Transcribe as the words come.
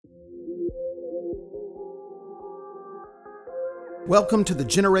Welcome to the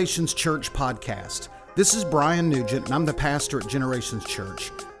Generations Church podcast. This is Brian Nugent, and I'm the pastor at Generations Church.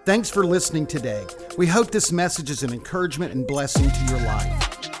 Thanks for listening today. We hope this message is an encouragement and blessing to your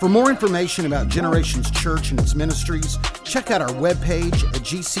life. For more information about Generations Church and its ministries, check out our webpage at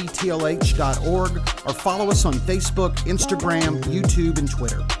gctlh.org or follow us on Facebook, Instagram, YouTube, and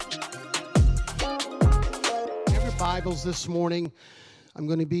Twitter. Have your Bibles this morning. I'm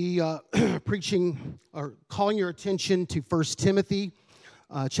going to be preaching or calling your attention to 1 Timothy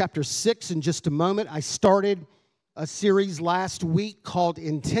chapter 6 in just a moment. I started a series last week called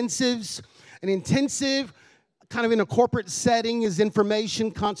Intensives. An intensive, kind of in a corporate setting, is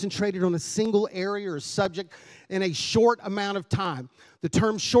information concentrated on a single area or subject in a short amount of time. The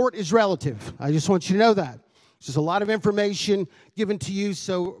term short is relative. I just want you to know that. There's a lot of information given to you,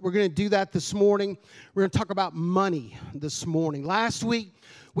 so we're going to do that this morning. We're going to talk about money this morning. Last week,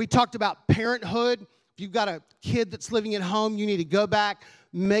 we talked about parenthood. If you've got a kid that's living at home, you need to go back,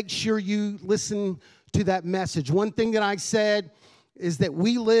 make sure you listen to that message. One thing that I said is that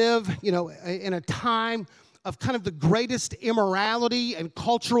we live, in a time of kind of the greatest immorality and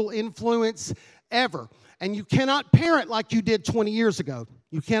cultural influence ever. And you cannot parent like you did 20 years ago.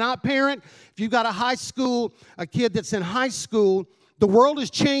 You cannot parent. If you've got a kid that's in high school, the world has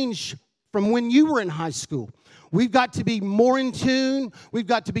changed from when you were in high school. We've got to be more in tune. We've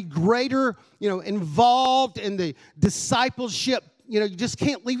got to be greater, involved in the discipleship. You just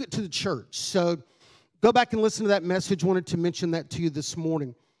can't leave it to the church. So go back and listen to that message. Wanted to mention that to you this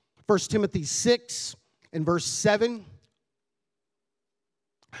morning. 1 Timothy 6 and verse 7.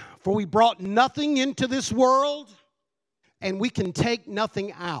 For we brought nothing into this world, and we can take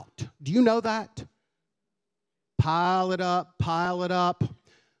nothing out. Do you know that? Pile it up, pile it up.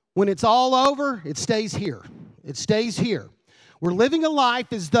 When it's all over, it stays here. It stays here. We're living a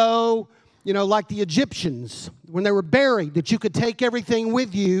life as though, like the Egyptians, when they were buried, that you could take everything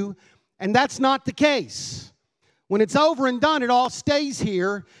with you, and that's not the case. When it's over and done, it all stays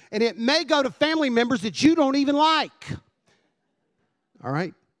here, and it may go to family members that you don't even like. All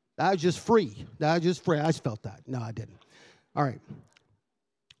right? That was just free. I just felt that. No, I didn't. All right.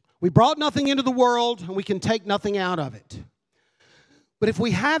 We brought nothing into the world, and we can take nothing out of it. But if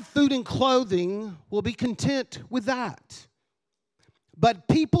we have food and clothing, we'll be content with that. But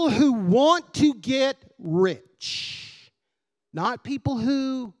people who want to get rich, not people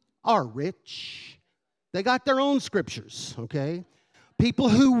who are rich, they got their own scriptures, okay? People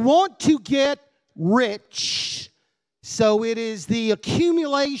who want to get rich, so it is the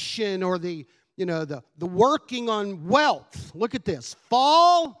accumulation or the working on wealth. Look at this.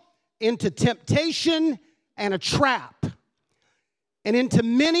 Fall into temptation and a trap, and into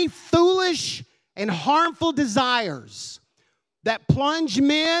many foolish and harmful desires that plunge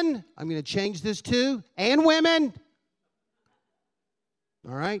men, I'm going to change this too, and women,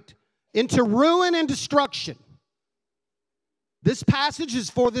 all right, into ruin and destruction. This passage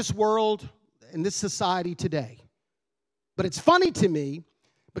is for this world and this society today. But it's funny to me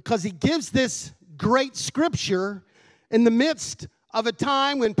because he gives this great scripture in the midst of a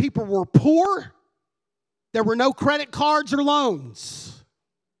time when people were poor. There were no credit cards or loans.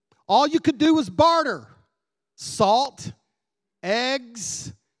 All you could do was barter. Salt,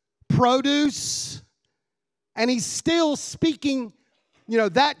 eggs, produce. And he's still speaking,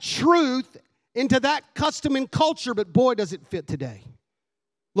 that truth into that custom and culture, but boy, does it fit today.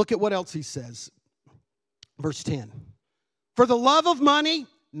 Look at what else he says. Verse 10. For the love of money,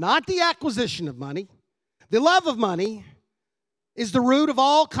 not the acquisition of money, the love of money is the root of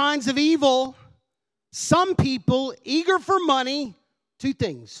all kinds of evil. Some people, eager for money, two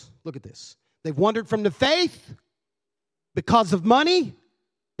things. Look at this. They've wandered from the faith because of money.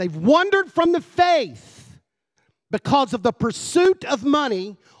 They've wandered from the faith because of the pursuit of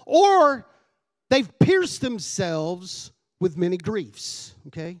money, or they've pierced themselves with many griefs.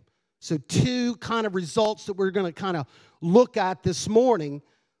 Okay? So two kind of results that we're going to kind of look at this morning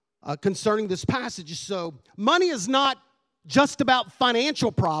concerning this passage. So money is not just about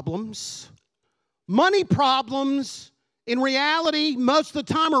financial problems. Money problems, in reality, most of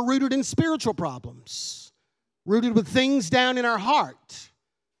the time are rooted in spiritual problems, rooted with things down in our heart.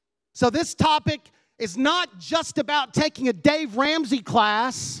 So this topic is not just about taking a Dave Ramsey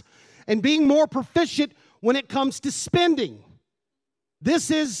class and being more proficient when it comes to spending. This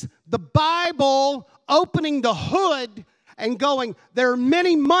is the Bible opening the hood and going, there are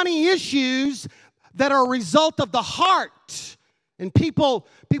many money issues that are a result of the heart. And people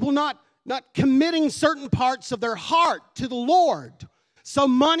not committing certain parts of their heart to the Lord. So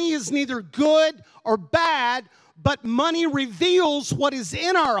money is neither good or bad, but money reveals what is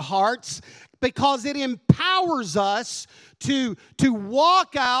in our hearts because it empowers us to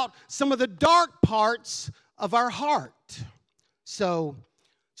walk out some of the dark parts of our heart. So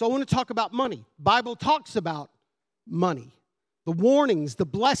I want to talk about money. Bible talks about money, the warnings, the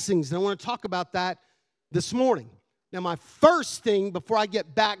blessings, and I want to talk about that this morning. Now, my first thing, before I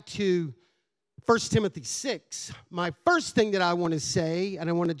get back to 1 Timothy 6, my first thing that I want to say, and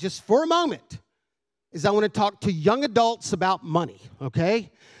I want to just for a moment, is I want to talk to young adults about money, okay?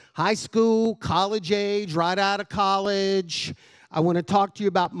 High school, college age, right out of college. I want to talk to you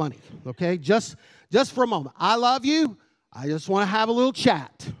about money, okay? Just for a moment. I love you. I just want to have a little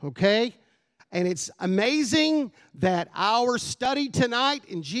chat, okay? And it's amazing that our study tonight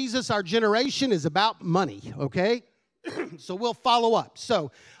in Jesus, Our Generation, is about money, okay? So we'll follow up.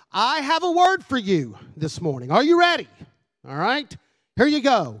 So I have a word for you this morning. Are you ready? All right? Here you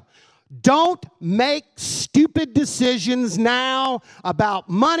go. Don't make stupid decisions now about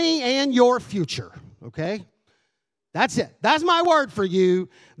money and your future, okay? That's it. That's my word for you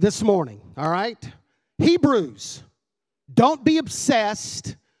this morning, all right? Hebrews, don't be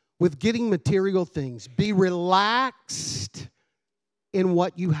obsessed with getting material things. Be relaxed in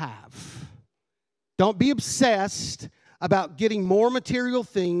what you have. Don't be obsessed about getting more material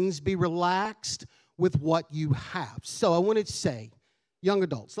things. Be relaxed with what you have. So I wanted to say, young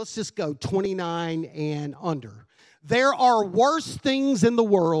adults, let's just go 29 and under. There are worse things in the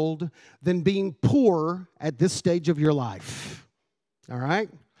world than being poor at this stage of your life. All right?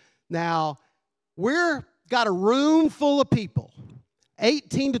 Now, we're got a room full of people,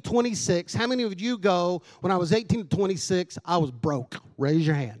 18 to 26. How many of you go, when I was 18 to 26, I was broke? Raise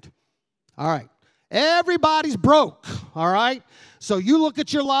your hand. All right. Everybody's broke, all right? So you look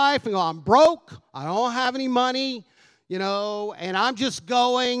at your life and go, I'm broke. I don't have any money, you know, and I'm just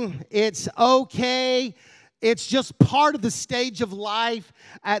going, it's okay. It's just part of the stage of life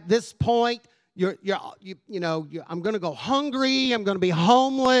at this point. I'm going to go hungry. I'm going to be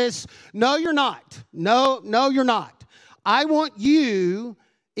homeless. No, you're not. No, you're not. I want you,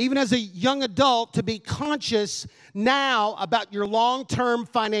 even as a young adult, to be conscious now about your long-term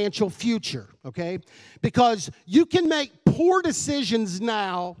financial future, okay? Because you can make poor decisions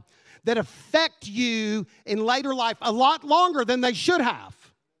now that affect you in later life a lot longer than they should have,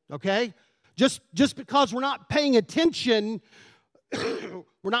 okay? Just because we're not paying attention, to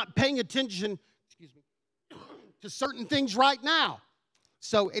certain things right now.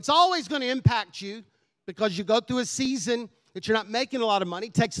 So it's always going to impact you because you go through a season that you're not making a lot of money.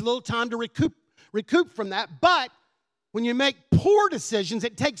 It takes a little time to recoup from that. But when you make poor decisions,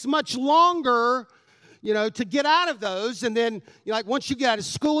 it takes much longer, to get out of those. And then, once you get out of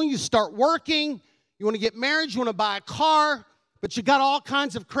school and you start working, you want to get married, you want to buy a car, but you got all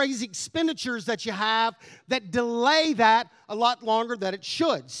kinds of crazy expenditures that you have that delay that a lot longer than it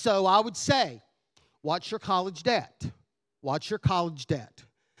should. So I would say, watch your college debt. Watch your college debt.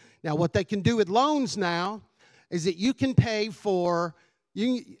 Now, what they can do with loans now is that you can pay for,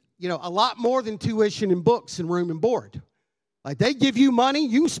 a lot more than tuition and books and room and board. Like, they give you money,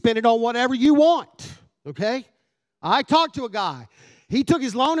 you can spend it on whatever you want, okay? I talked to a guy. He took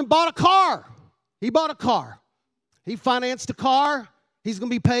his loan and bought a car. He bought a car. He financed a car. He's going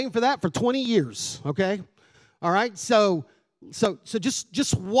to be paying for that for 20 years, okay? All right, so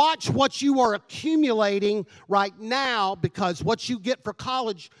just watch what you are accumulating right now, because what you get for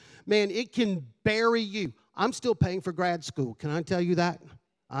college, man, it can bury you. I'm still paying for grad school. Can I tell you that?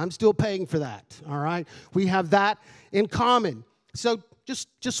 I'm still paying for that, all right? We have that in common. So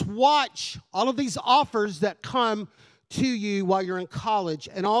just watch all of these offers that come to you while you're in college,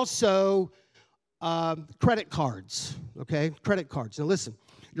 and also credit cards, okay? Credit cards. Now listen,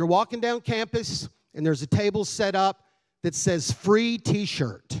 you're walking down campus, and there's a table set up that says free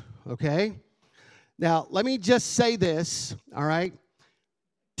t-shirt, okay? Now, let me just say this, all right,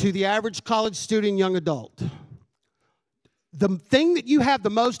 to the average college student, young adult. The thing that you have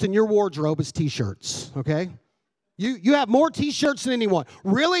the most in your wardrobe is t-shirts, okay? You have more t-shirts than anyone.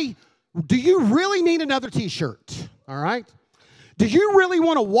 Really? Do you really need another t-shirt, all right? Do you really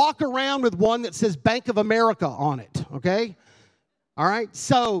want to walk around with one that says Bank of America on it, okay? All right?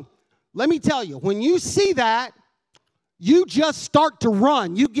 So, let me tell you, when you see that, you just start to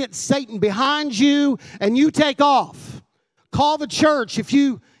run. You get Satan behind you, and you take off. Call the church if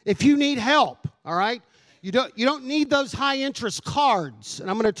you need help, all right? You don't need those high-interest cards, and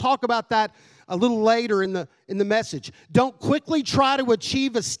I'm going to talk about that a little later in the message. Don't quickly try to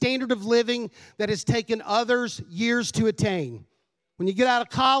achieve a standard of living that has taken others years to attain. When you get out of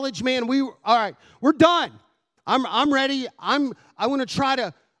college, man, all right, we're done. I'm ready. I want to try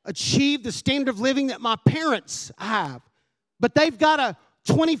to achieve the standard of living that my parents have. But they've got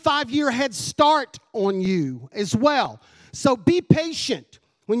 25-year head start on you as well. So be patient.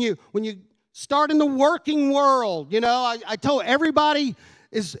 When you start in the working world, I told everybody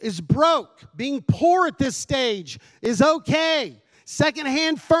is broke. Being poor at this stage is okay.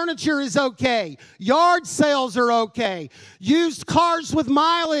 Secondhand furniture is okay. Yard sales are okay. Used cars with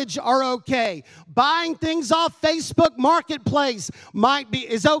mileage are okay. Buying things off Facebook Marketplace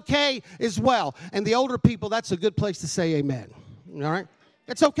is okay as well. And the older people, that's a good place to say amen. All right?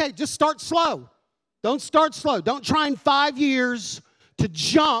 It's okay. Just start slow. Don't start slow. Don't try in 5 years to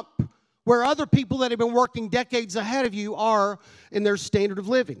jump where other people that have been working decades ahead of you are in their standard of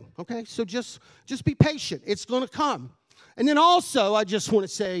living. Okay? So just be patient. It's going to come. And then also, I just want to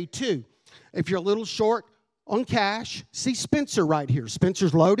say, too, if you're a little short on cash, see Spencer right here.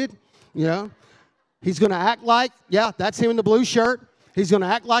 Spencer's loaded, He's going to act like, that's him in the blue shirt. He's going to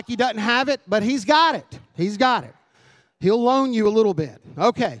act like he doesn't have it, but he's got it. He's got it. He'll loan you a little bit.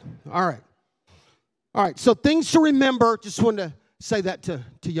 Okay, all right. All right, so things to remember. Just wanted to say that to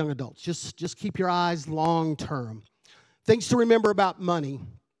young adults. Just keep your eyes long term. Things to remember about money.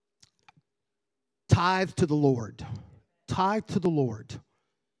 Tithe to the Lord. Tithe to the Lord.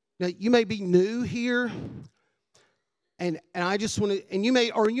 Now, you may be new here, and I just want to, and you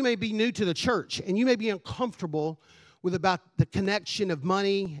may be new to the church, and you may be uncomfortable with about the connection of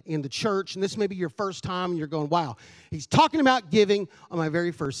money in the church, and this may be your first time, and you're going, wow, he's talking about giving on my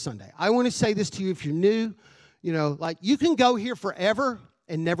very first Sunday. I want to say this to you if you're new, you can go here forever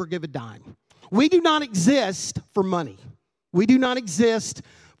and never give a dime. We do not exist for money. We do not exist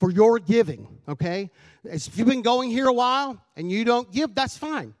for your giving, okay? If you've been going here a while and you don't give, that's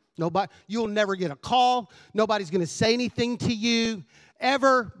fine. You'll never get a call. Nobody's going to say anything to you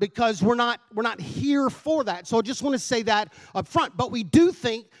ever because we're not here for that. So I just want to say that up front. But we do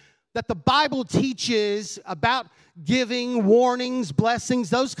think that the Bible teaches about giving, warnings, blessings,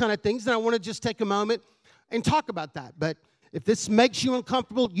 those kind of things. And I want to just take a moment and talk about that. But if this makes you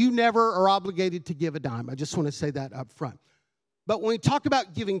uncomfortable, you never are obligated to give a dime. I just want to say that up front. But when we talk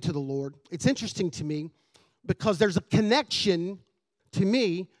about giving to the Lord, it's interesting to me because there's a connection to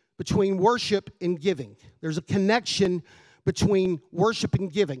me between worship and giving. There's a connection between worship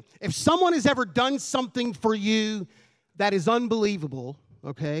and giving. If someone has ever done something for you that is unbelievable,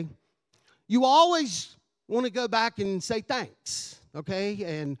 okay, you always want to go back and say thanks, okay,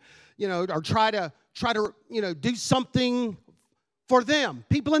 and or try to do something for them.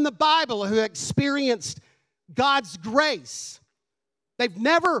 People in the Bible who experienced God's grace. They've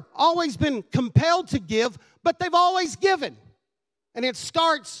never always been compelled to give, but they've always given. And it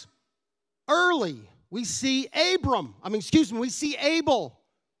starts early. We see Abel,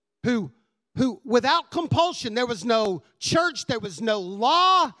 who without compulsion, there was no church, there was no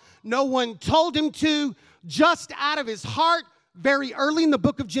law, no one told him to, just out of his heart, very early in the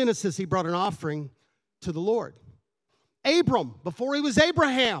book of Genesis, he brought an offering to the Lord. Abram, before he was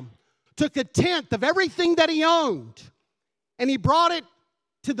Abraham, took a tenth of everything that he owned, and he brought it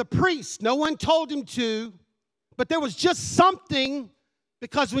to the priest. No one told him to, but there was just something,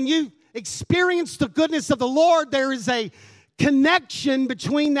 because when you experience the goodness of the Lord, there is a connection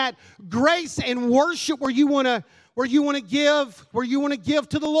between that grace and worship where you want to give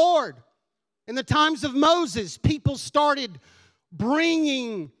to the Lord. In the times of Moses, people started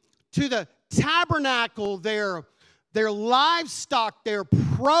bringing to the tabernacle their livestock, their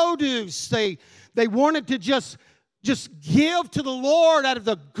produce. They wanted to just give to the Lord out of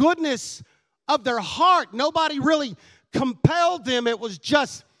the goodness of their heart. Nobody really compelled them. It was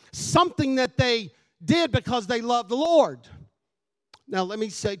just something that they did because they loved the Lord. Now, let me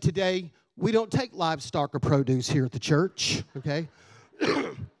say today, we don't take livestock or produce here at the church, okay?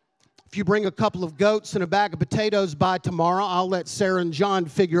 If you bring a couple of goats and a bag of potatoes by tomorrow, I'll let Sarah and John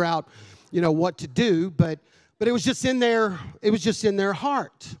figure out, what to do. But it was just in their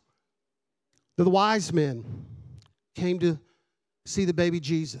heart. The wise men came to see the baby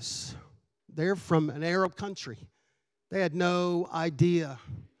Jesus. They're from an Arab country. They had no idea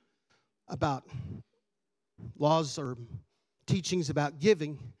about laws or teachings about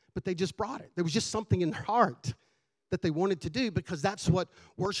giving, but they just brought it. There was just something in their heart that they wanted to do, because that's what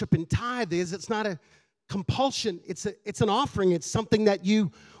worship and tithe is. It's not a compulsion. It's an offering. It's something that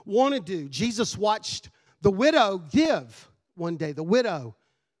you want to do. Jesus watched the widow give one day, the widow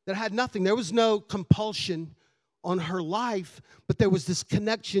that had nothing. There was no compulsion on her life, but there was this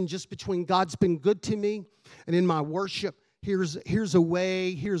connection just between God's been good to me, and in my worship, here's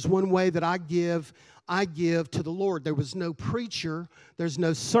one way that I give to the Lord. There was no preacher, there's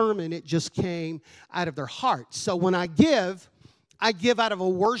no sermon, it just came out of their heart. So when I give out of a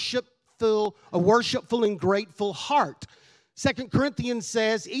worshipful and grateful heart. 2 Corinthians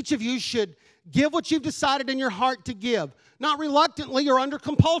says, each of you should give what you've decided in your heart to give, not reluctantly or under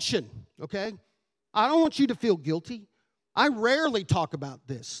compulsion, okay? I don't want you to feel guilty. I rarely talk about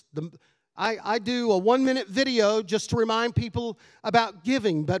this. I do a 1-minute video just to remind people about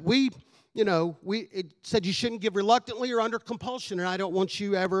giving, but it said you shouldn't give reluctantly or under compulsion, and I don't want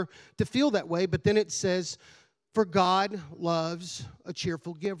you ever to feel that way. But then it says, for God loves a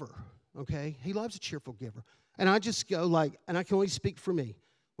cheerful giver, okay? He loves a cheerful giver. And I just go and I can only speak for me.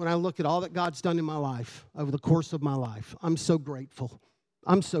 When I look at all that God's done in my life, over the course of my life, I'm so grateful.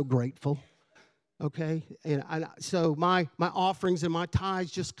 I'm so grateful, okay? And so my offerings and my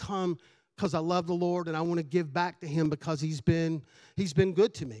tithes just come because I love the Lord and I want to give back to Him because He's been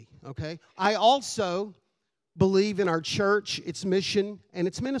good to me, okay? I also believe in our church, its mission, and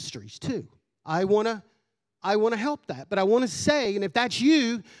its ministries too. I want to help that. But I want to say, and if that's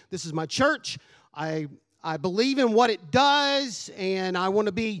you, this is my church. I believe in what it does, and I want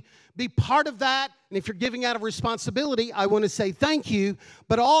to be part of that. And if you're giving out of responsibility, I want to say thank you.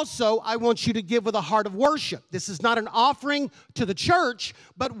 But also, I want you to give with a heart of worship. This is not an offering to the church,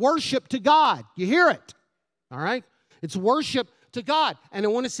 but worship to God. You hear it? All right? It's worship to God. And I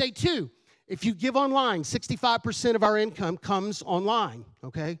want to say, too, if you give online, 65% of our income comes online,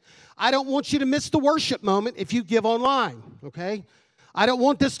 okay? I don't want you to miss the worship moment if you give online, okay? I don't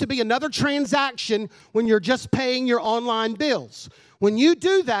want this to be another transaction when you're just paying your online bills. When you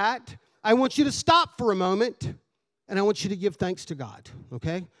do that, I want you to stop for a moment, and I want you to give thanks to God,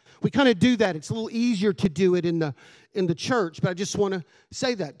 okay? We kind of do that. It's a little easier to do it in the church, but I just want to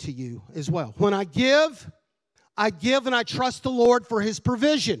say that to you as well. When I give and I trust the Lord for His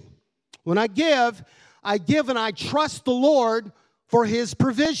provision. When I give and I trust the Lord for His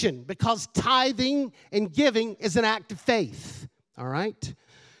provision, because tithing and giving is an act of faith. All right?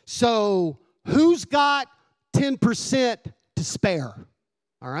 So who's got 10% to spare?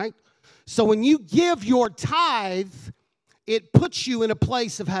 All right? So when you give your tithe, it puts you in a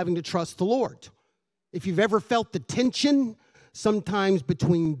place of having to trust the Lord. If you've ever felt the tension sometimes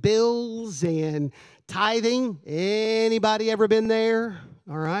between bills and tithing, anybody ever been there?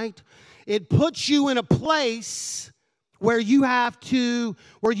 All right? It puts you in a place where you have to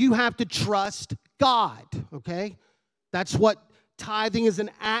trust God, okay? That's what tithing is,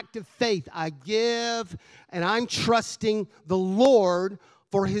 an act of faith. I give, and I'm trusting the Lord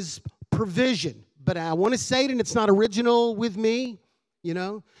for His provision. But I want to say it, and it's not original with me,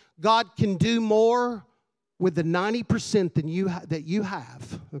 God can do more with the 90% that you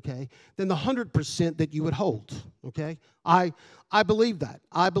have, okay, than the 100% that you would hold, okay? I believe that.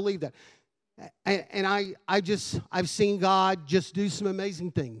 I believe that. And I've seen God just do some amazing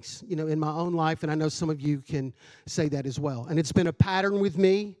things, in my own life, and I know some of you can say that as well. And it's been a pattern with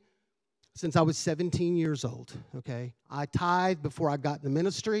me since I was 17 years old, okay? I tithed before I got in the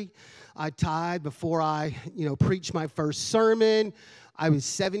ministry. I tithed before I, preached my first sermon. I was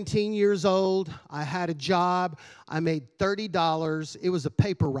 17 years old. I had a job. I made $30. It was a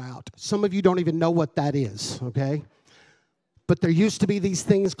paper route. Some of you don't even know what that is, okay? But there used to be these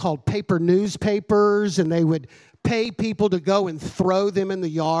things called paper newspapers, and they would pay people to go and throw them in the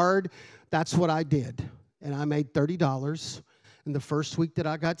yard. That's what I did. And I made $30. And the first week that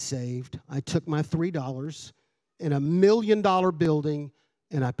I got saved, I took my $3 in $1 million building,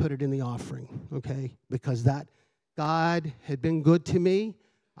 and I put it in the offering, okay? Because that God had been good to me.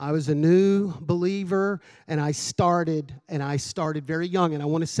 I was a new believer, and I started very young. And I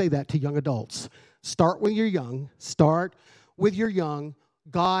want to say that to young adults. Start when you're young. Start with your young.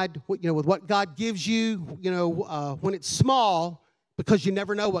 God, with what God gives you, when it's small, because you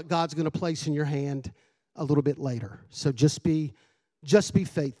never know what God's going to place in your hand a little bit later. So just be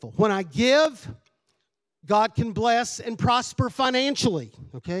faithful. When I give, God can bless and prosper financially,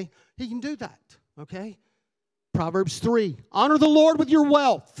 okay? He can do that, okay? Proverbs 3, honor the Lord with your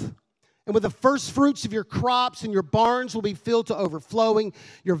wealth and with the first fruits of your crops, and your barns will be filled to overflowing.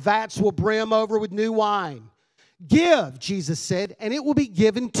 Your vats will brim over with new wine. Give, Jesus said, and it will be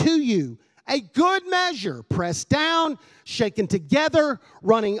given to you. A good measure, pressed down, shaken together,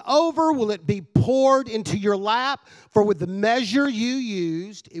 running over, will it be poured into your lap? For with the measure you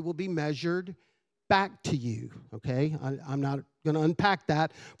used, it will be measured back to you. Okay? I'm not going to unpack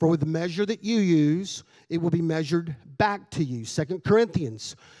that. For with the measure that you use, it will be measured back to you. 2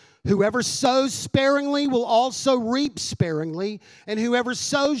 Corinthians, whoever sows sparingly will also reap sparingly, and whoever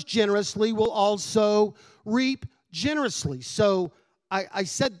sows generously will also reap generously. So I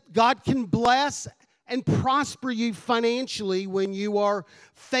said God can bless and prosper you financially when you are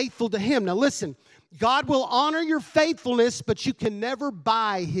faithful to Him. Now listen, God will honor your faithfulness, but you can never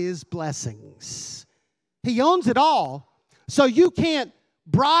buy His blessings. He owns it all. So you can't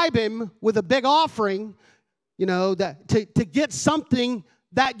bribe him with a big offering, that to get something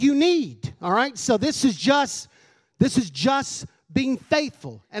that you need. All right? So this is just being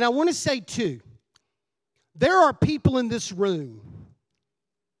faithful. And I want to say too, there are people in this room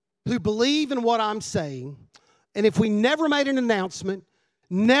who believe in what I'm saying, and if we never made an announcement,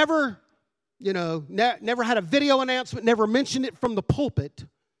 never had a video announcement, never mentioned it from the pulpit,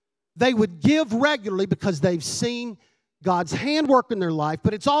 they would give regularly because they've seen God's handwork in their life,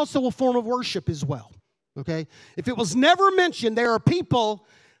 but it's also a form of worship as well, okay? If it was never mentioned, there are people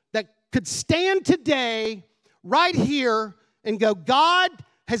that could stand today right here and go, God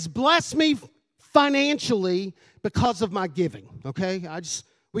has blessed me financially because of my giving, okay?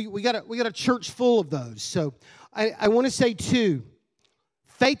 We got a church full of those. So I want to say, too,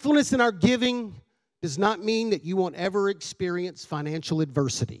 faithfulness in our giving does not mean that you won't ever experience financial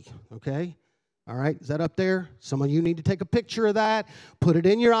adversity, okay? All right, is that up there? Some of you need to take a picture of that, put it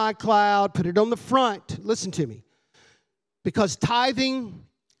in your iCloud, put it on the front. Listen to me. Because tithing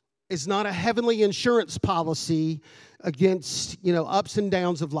is not a heavenly insurance policy against, ups and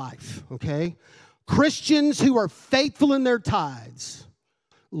downs of life, okay? Christians who are faithful in their tithes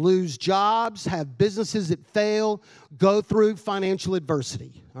lose jobs, have businesses that fail, go through financial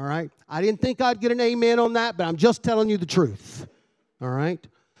adversity, all right? I didn't think I'd get an amen on that, but I'm just telling you the truth, all right?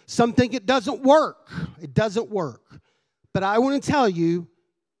 Some think it doesn't work. It doesn't work. But I want to tell you,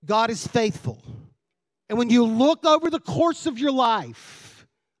 God is faithful. And when you look over the course of your life,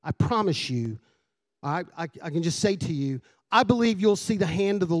 I promise you, I can just say to you, I believe you'll see the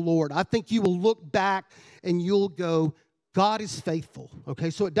hand of the Lord. I think you will look back and you'll go, God is faithful, okay?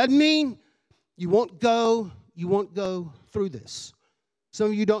 So it doesn't mean you won't go through this. Some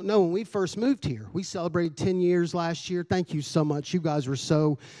of you don't know, when we first moved here, we celebrated 10 years last year. Thank you so much. You guys were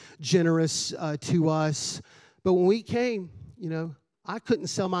so generous to us. But when we came, I couldn't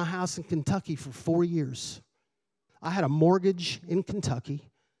sell my house in Kentucky for 4 years. I had a mortgage in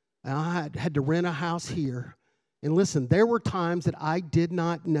Kentucky, and I had to rent a house here. And listen, there were times that I did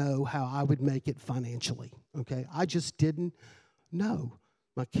not know how I would make it financially, okay? I just didn't know.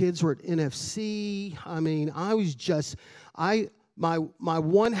 My kids were at NFC. I mean, I was just, my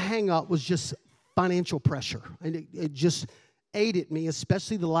one hang-up was just financial pressure. And it just ate at me,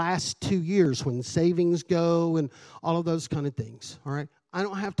 especially the last 2 years when savings go and all of those kind of things, all right? I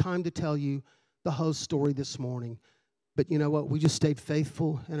don't have time to tell you the whole story this morning. But you know what? We just stayed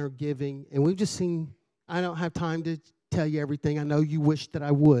faithful in our giving. And we've just seen, I don't have time to tell you everything. I know you wish that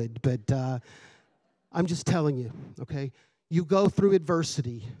I would. But I'm just telling you, okay? You go through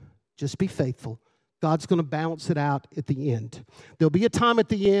adversity. Just be faithful. God's going to balance it out at the end. There'll be a time at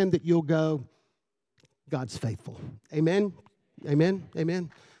the end that you'll go, God's faithful. Amen? Amen? Amen?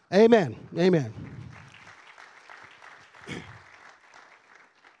 Amen. Amen.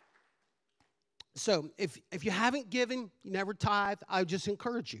 So if you haven't given, you never tithe, I would just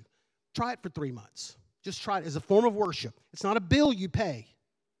encourage you. Try it for 3 months. Just try it as a form of worship. It's not a bill you pay.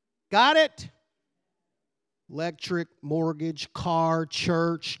 Got it? Electric, mortgage, car,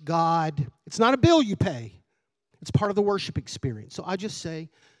 church, God. It's not a bill you pay. It's part of the worship experience. So I just say,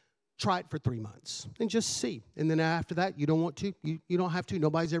 try it for 3 months and just see. And then after that, you don't want to, you don't have to.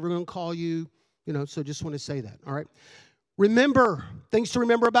 Nobody's ever going to call you, so just want to say that, all right? Remember, things to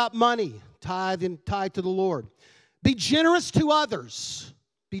remember about money. Tithe to the Lord. Be generous to others.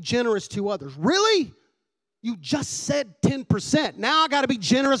 Be generous to others. Really? You just said 10%. Now I got to be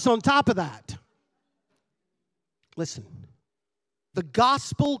generous on top of that. Listen, the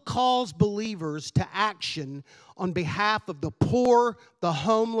gospel calls believers to action on behalf of the poor, the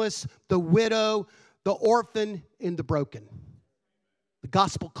homeless, the widow, the orphan, and the broken. The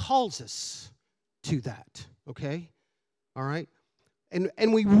gospel calls us to that, okay? All right?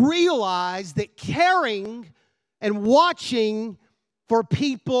 And we realize that caring and watching for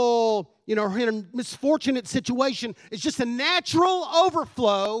people, who are in a misfortunate situation is just a natural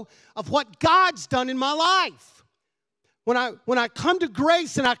overflow of what God's done in my life. When I come to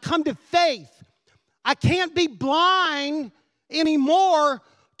grace and I come to faith, I can't be blind anymore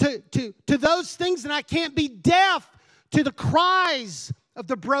to those things, and I can't be deaf to the cries of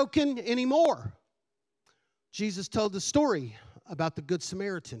the broken anymore. Jesus told the story about the Good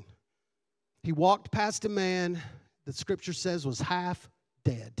Samaritan. He walked past a man that Scripture says was half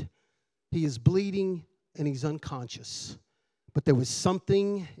dead. He is bleeding and he's unconscious. But there was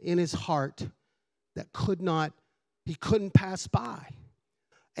something in his heart that he couldn't pass by.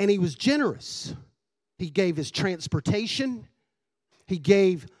 And he was generous. He gave his transportation. He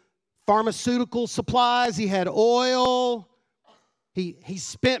gave pharmaceutical supplies. He had oil. He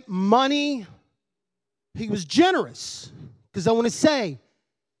spent money. He was generous. because I want to say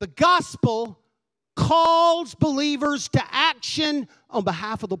the gospel calls believers to action on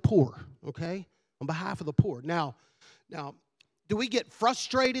behalf of the poor, okay? On behalf of the poor. Now, do we get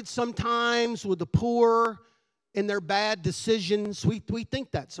frustrated sometimes with the poor and their bad decisions? We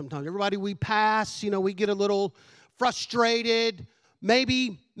think that sometimes. Everybody we pass, we get a little frustrated.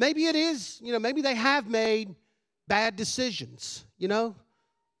 Maybe it is, maybe they have made bad decisions,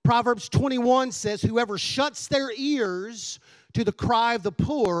 Proverbs 21 says, whoever shuts their ears to the cry of the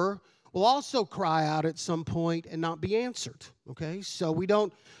poor will also cry out at some point and not be answered, okay? So we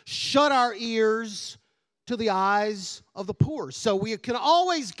don't shut our ears to the eyes of the poor. So we can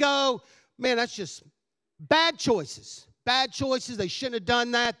always go, man, that's just bad choices. Bad choices. They shouldn't have done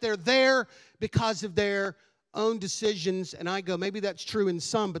that. They're there because of their own decisions. And I go, maybe that's true in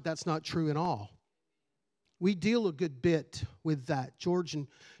some, but that's not true in all. We deal a good bit with that. George and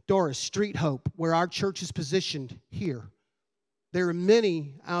Doris, Street Hope, where our church is positioned here. There are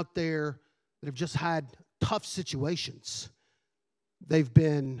many out there that have just had tough situations. They've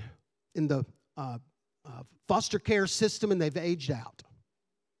been in the foster care system and they've aged out.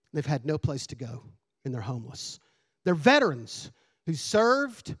 They've had no place to go and they're homeless. They're veterans who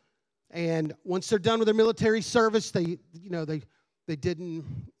served, and once they're done with their military service, they didn't,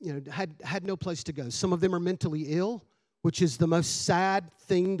 had no place to go. Some of them are mentally ill, which is the most sad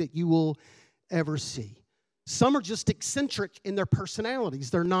thing that you will ever see. Some are just eccentric in their personalities.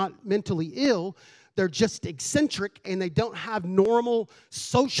 They're not mentally ill. They're just eccentric, and they don't have normal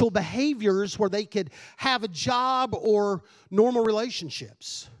social behaviors where they could have a job or normal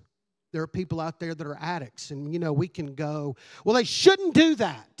relationships. There are people out there that are addicts, and, we can go, well, they shouldn't do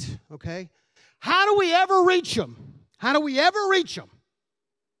that, okay? How do we ever reach them? How do we ever reach them?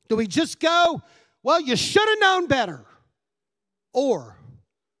 Do we just go, well, you should have known better? Or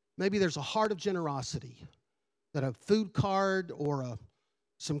maybe there's a heart of generosity that a food card or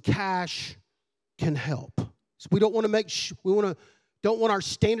some cash can help. So we don't want to don't want our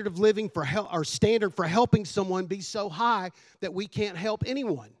standard of living our standard for helping someone be so high that we can't help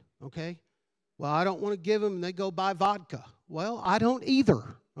anyone. Okay? Well, I don't want to give them and they go buy vodka. Well, I don't either.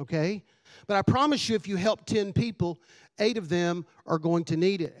 Okay? But I promise you, if you help 10 people, 8 of them are going to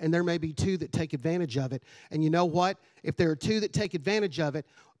need it. And there may be 2 that take advantage of it. And you know what? If there are 2 that take advantage of it,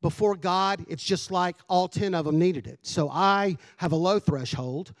 before God, it's just like all 10 of them needed it. So I have a low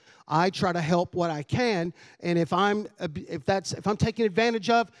threshold. I try to help what I can, and if I'm taking advantage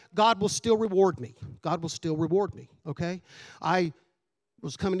of, God will still reward me. God will still reward me. Okay? I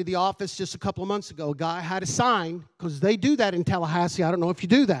was coming to the office just a couple of months ago. A guy had a sign, because they do that in Tallahassee. I don't know if you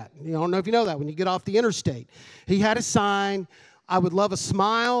do that. I don't know if you know that when you get off the interstate. He had a sign, I would love a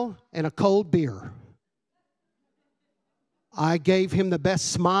smile and a cold beer. I gave him the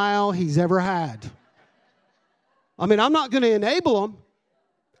best smile he's ever had. I mean, I'm not going to enable him,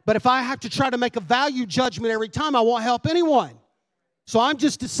 but if I have to try to make a value judgment every time, I won't help anyone. So I'm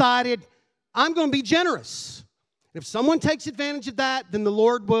just decided I'm going to be generous. If someone takes advantage of that, then the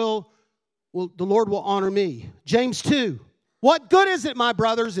Lord will honor me. James 2. What good is it, my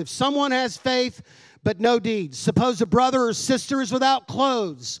brothers, if someone has faith but no deeds? Suppose a brother or sister is without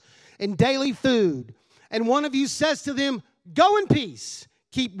clothes and daily food, and one of you says to them, go in peace,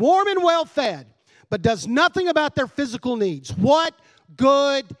 keep warm and well fed, but does nothing about their physical needs. What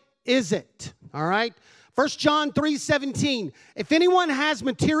good is it? All right? 1 John 3:17. If anyone has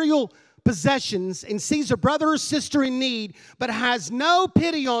material possessions and sees a brother or sister in need, but has no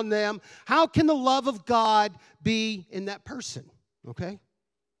pity on them, how can the love of God be in that person? Okay?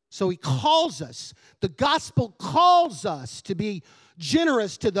 So he calls us, the gospel calls us to be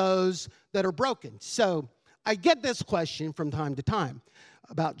generous to those that are broken. So I get this question from time to time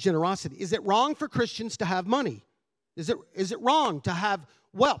about generosity. Is it wrong for Christians to have money? Is it wrong to have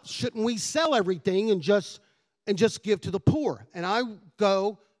wealth? Shouldn't we sell everything and just give to the poor? And I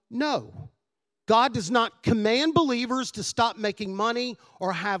go, no. God does not command believers to stop making money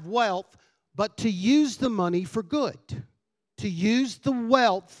or have wealth, but to use the money for good. To use the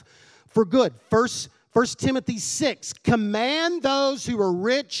wealth for good. 1 Timothy 6, command those who are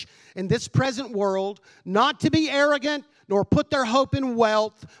rich in this present world not to be arrogant nor put their hope in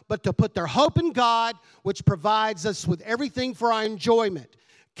wealth, but to put their hope in God, which provides us with everything for our enjoyment.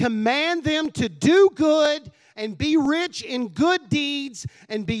 Command them to do good and be rich in good deeds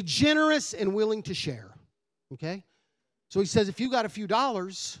and be generous and willing to share. Okay? So he says if you got a few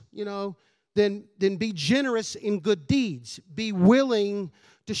dollars, then be generous in good deeds. Be willing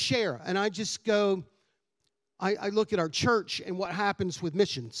to share. And I just go, I look at our church and what happens with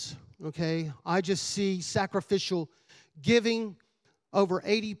missions, okay? I just see sacrificial giving. Over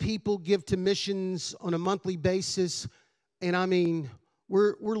 80 people give to missions on a monthly basis. And I mean,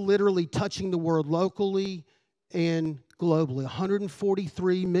 we're literally touching the world locally and globally.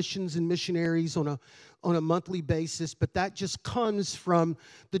 143 missions and missionaries on a monthly basis, but that just comes from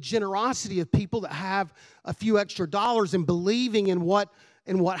the generosity of people that have a few extra dollars and believing in what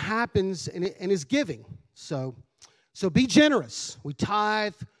happens and is giving. So be generous. We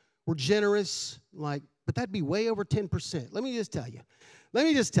tithe, we're generous, but that'd be way over 10%. Let me just tell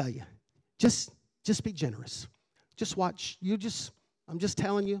you. Just be generous. Just watch. I'm just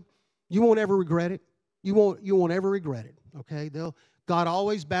telling you, you won't ever regret it. You won't ever regret it. Okay? God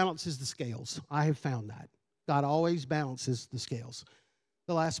always balances the scales. I have found that. God always balances the scales.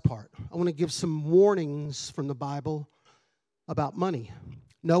 The last part. I want to give some warnings from the Bible about money.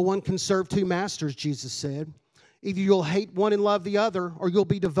 No one can serve two masters, Jesus said. Either you'll hate one and love the other, or you'll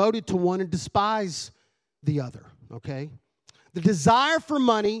be devoted to one and despise the other. Okay? The desire for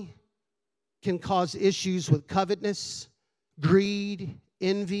money can cause issues with covetousness, greed,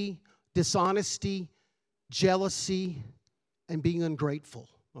 envy, dishonesty, jealousy, and being ungrateful.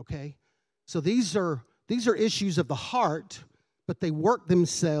 Okay? So these are issues of the heart, but they work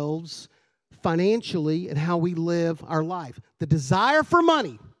themselves financially in how we live our life. The desire for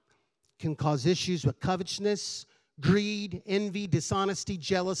money can cause issues with covetousness, greed, envy, dishonesty,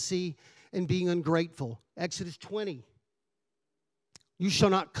 jealousy, and being ungrateful. Exodus 20. You shall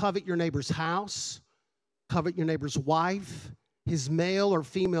not covet your neighbor's house, covet your neighbor's wife, his male or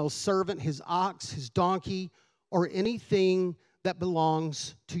female servant, his ox, his donkey, or anything that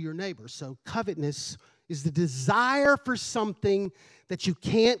belongs to your neighbor. So covetousness is the desire for something that you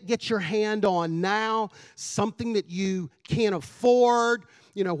can't get your hand on now, something that you can't afford,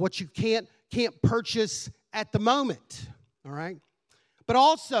 what you can't purchase at the moment, all right? But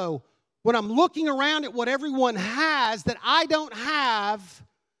also, when I'm looking around at what everyone has that I don't have,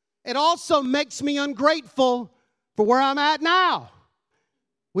 it also makes me ungrateful for where I'm at now.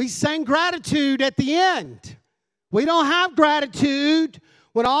 We sang gratitude at the end. We don't have gratitude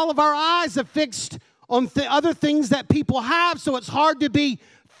when all of our eyes are fixed on other things that people have, so it's hard to be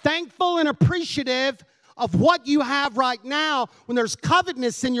thankful and appreciative of what you have right now when there's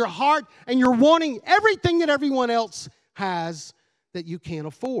covetousness in your heart and you're wanting everything that everyone else has that you can't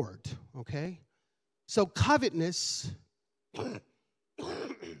afford, okay? So covetousness, if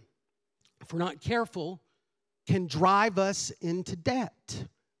we're not careful, can drive us into debt,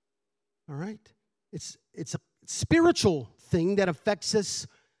 all right? It's a spiritual thing that affects us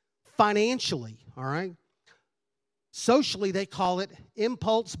financially, all right? Socially, they call it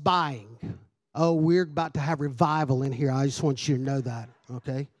impulse buying. Oh, we're about to have revival in here. I just want you to know that,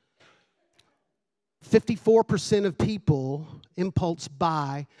 okay? 54% of people impulse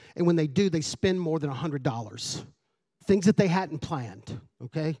buy, and when they do, they spend more than $100. Things that they hadn't planned,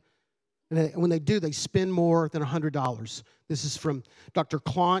 okay? And when they do, they spend more than $100. This is from Dr.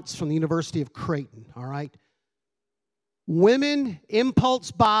 Klontz from the University of Creighton, all right? Women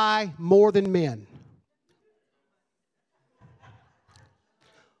impulse buy more than men.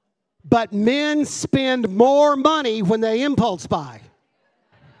 But men spend more money when they impulse buy.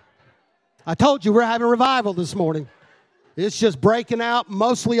 I told you we're having revival this morning. It's just breaking out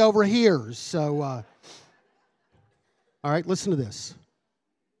mostly over here. So, all right, listen to this.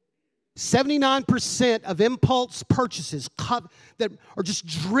 79% of impulse purchases that are just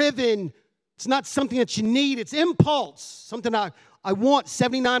driven, it's not something that you need, it's impulse, something I want.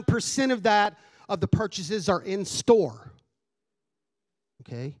 79% of the purchases are in store.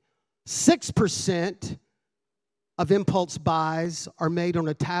 Okay? 6% of impulse buys are made on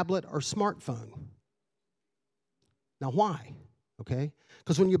a tablet or smartphone. Now, why? Okay?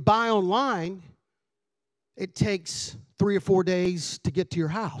 Because when you buy online, it takes 3 or 4 days to get to your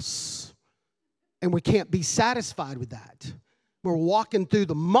house. And we can't be satisfied with that. We're walking through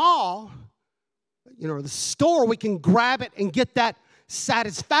the mall, or the store, we can grab it and get that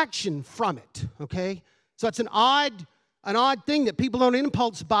satisfaction from it. Okay? So it's an odd thing that people don't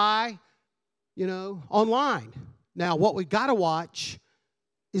impulse buy, online. Now, what we got to watch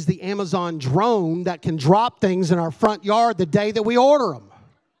is the Amazon drone that can drop things in our front yard the day that we order them.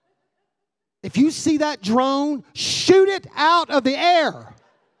 If you see that drone, shoot it out of the air.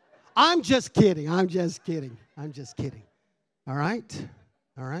 I'm just kidding. All right?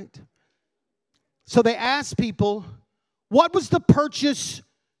 All right? So they asked people, what was the purchase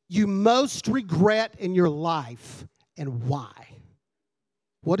you most regret in your life and why?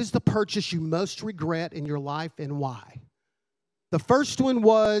 What is the purchase you most regret in your life and why? The first one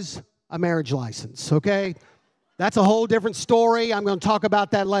was a marriage license, okay? That's a whole different story. I'm going to talk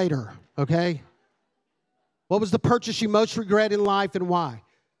about that later, okay? What was the purchase you most regret in life and why?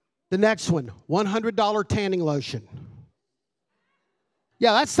 The next one, $100 tanning lotion.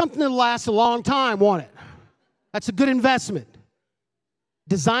 Yeah, that's something that'll last a long time, won't it? That's a good investment.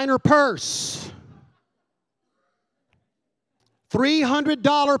 Designer purse.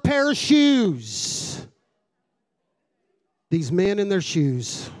 $300 pair of shoes. These men in their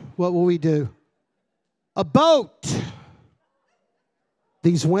shoes. What will we do? A boat.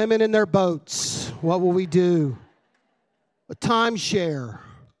 These women in their boats. What will we do? A timeshare.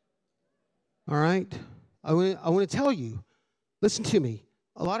 All right? I want to tell you, listen to me.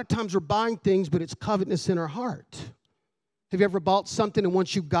 A lot of times we're buying things, but it's covetousness in our heart. Have you ever bought something and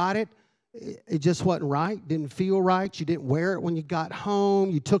once you got it, it just wasn't right, didn't feel right, you didn't wear it when you got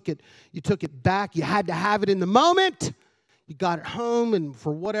home, you took it back, you had to have it in the moment, you got it home, and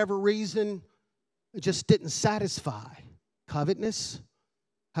for whatever reason, it just didn't satisfy. Covetousness.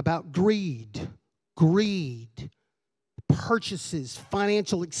 How about greed? Greed. Purchases,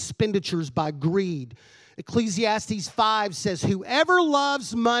 financial expenditures by greed. Ecclesiastes 5 says, whoever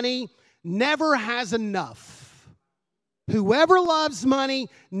loves money never has enough. Whoever loves money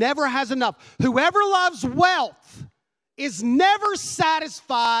never has enough. Whoever loves wealth is never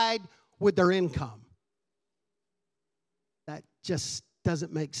satisfied with their income. That just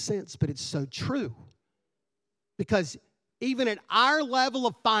doesn't make sense, but it's so true. Because even at our level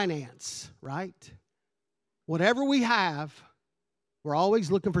of finance, right? Whatever we have, we're always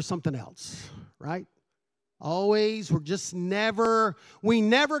looking for something else, right? Always, we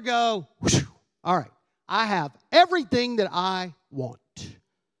never go, all right, I have everything that I want.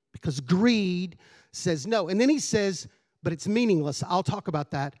 Because greed says no. And then he says, but it's meaningless. I'll talk about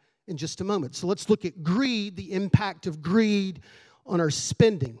that in just a moment. So let's look at greed, the impact of greed on our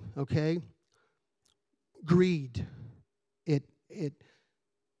spending, okay? Greed, it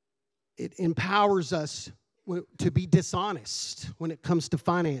empowers us to be dishonest when it comes to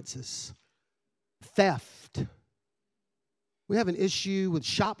finances. Theft. We have an issue with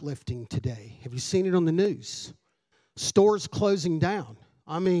shoplifting today. Have you seen it on the news? Stores closing down.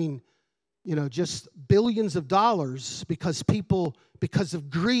 I mean, just billions of dollars because of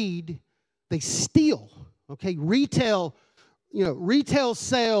greed, they steal. Okay, retail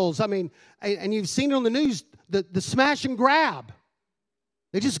sales. I mean, and you've seen it on the news, the smash and grab.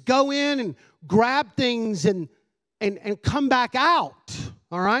 They just go in and grab things and come back out.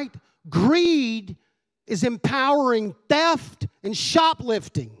 All right? Greed is empowering theft and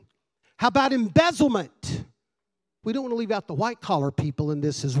shoplifting. How about embezzlement? We don't want to leave out the white-collar people in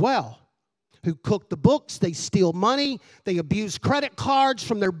this as well, who cook the books, they steal money, they abuse credit cards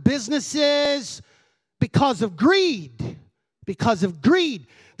from their businesses because of greed. Because of greed.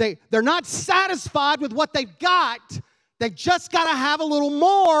 They're not satisfied with what they've got. They've just got to have a little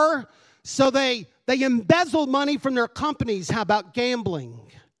more, so they embezzle money from their companies. How about gambling?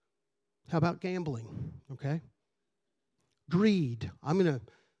 Okay? Greed. I'm not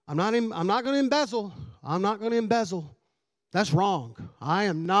going to embezzle. I'm not going to embezzle. That's wrong.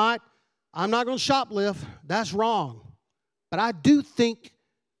 I'm not going to shoplift. That's wrong. But I do think,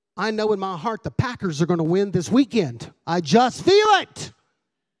 I know in my heart the Packers are going to win this weekend. I just feel it.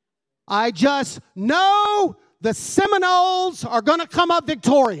 I just know the Seminoles are going to come up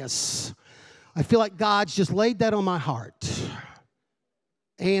victorious. I feel like God's just laid that on my heart.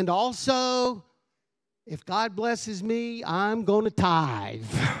 And also, if God blesses me, I'm going to tithe.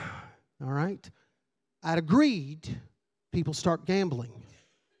 All right? Out of greed, people start gambling.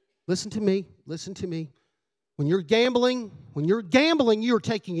 Listen to me. When you're gambling, you're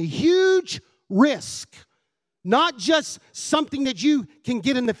taking a huge risk. Not just something that you can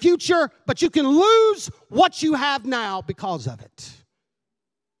get in the future, but you can lose what you have now because of it.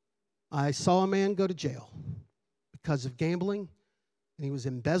 I saw a man go to jail because of gambling, and he was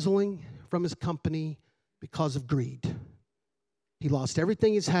embezzling from his company because of greed. He lost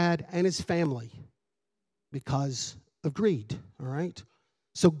everything he's had and his family because of greed, all right?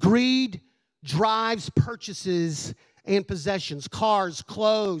 So greed drives purchases and possessions, cars,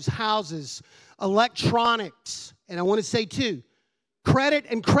 clothes, houses, electronics. And I want to say too, credit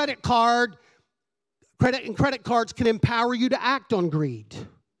and credit cards can empower you to act on greed.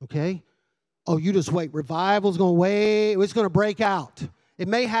 Okay? Oh, you just wait. Revival's going to wait. It's going to break out. It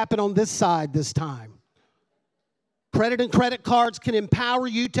may happen on this side this time. Credit and credit cards can empower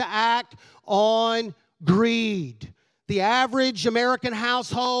you to act on greed. The average American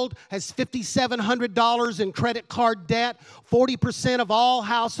household has $5,700 in credit card debt. 40% of all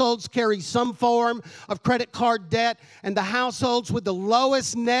households carry some form of credit card debt. And the households with the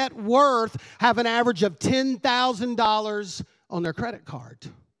lowest net worth have an average of $10,000 on their credit card.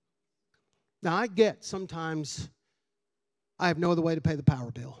 Now, I get sometimes I have no other way to pay the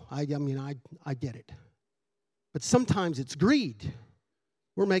power bill. I get it. But sometimes it's greed.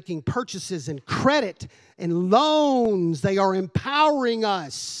 We're making purchases in credit and loans. They are empowering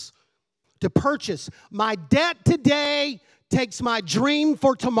us to purchase. My debt today takes my dream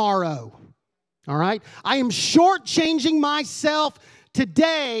for tomorrow. All right? I am shortchanging myself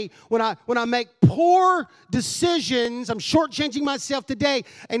today when I make poor decisions. I'm shortchanging myself today.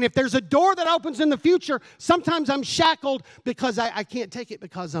 And if there's a door that opens in the future, sometimes I'm shackled because I can't take it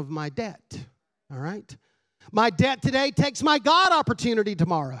because of my debt. All right? My debt today takes my God opportunity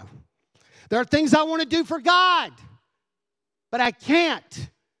tomorrow. There are things I want to do for God, but I can't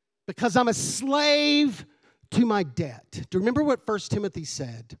because I'm a slave to my debt. Do you remember what 1 Timothy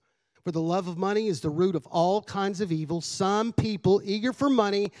said? For the love of money is the root of all kinds of evil. Some people, eager for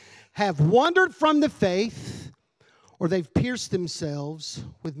money, have wandered from the faith, or they've pierced themselves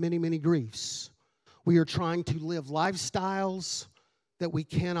with many, many griefs. We are trying to live lifestyles that we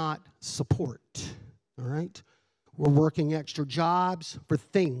cannot support. All right? We're working extra jobs for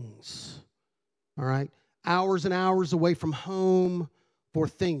things. All right? Hours and hours away from home for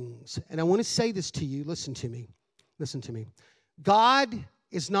things. And I want to say this to you. Listen to me. Listen to me. God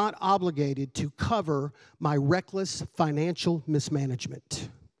is not obligated to cover my reckless financial mismanagement.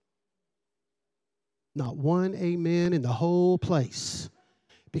 Not one amen in the whole place.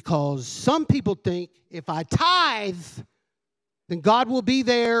 Because some people think if I tithe, then God will be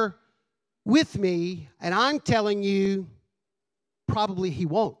there with me, and I'm telling you, probably He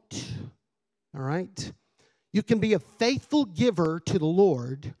won't. All right? You can be a faithful giver to the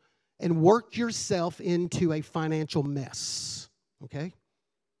Lord and work yourself into a financial mess. Okay?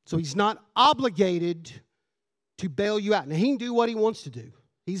 So He's not obligated to bail you out. Now, He can do what He wants to do.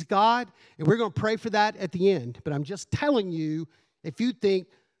 He's God, and we're going to pray for that at the end. But I'm just telling you, if you think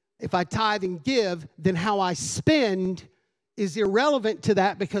if I tithe and give, then how I spend is irrelevant to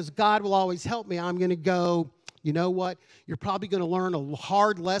that because God will always help me. I'm going to go, you know what? You're probably going to learn a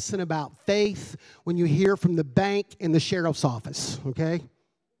hard lesson about faith when you hear from the bank and the sheriff's office, okay?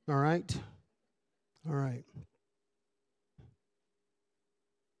 All right? All right.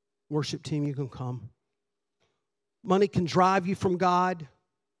 Worship team, you can come. Money can drive you from God,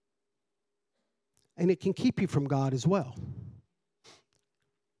 and it can keep you from God as well.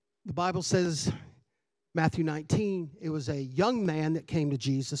 The Bible says, Matthew 19, it was a young man that came to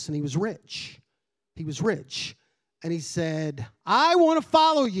Jesus, and he was rich. He was rich. And he said, I want to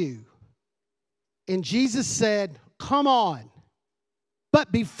follow you. And Jesus said, come on.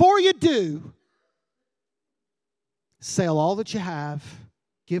 But before you do, sell all that you have,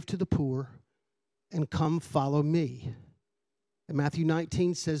 give to the poor, and come follow me. And Matthew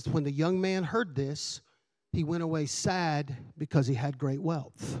 19 says, when the young man heard this, he went away sad because he had great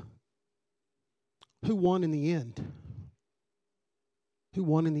wealth. Who won in the end? Who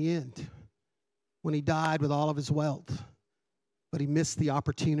won in the end? When he died with all of his wealth, but he missed the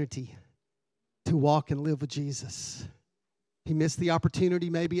opportunity to walk and live with Jesus. He missed the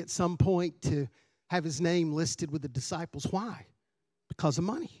opportunity maybe at some point to have his name listed with the disciples. Why? Because of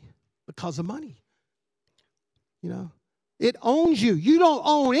money. Because of money. You know, it owns you. You don't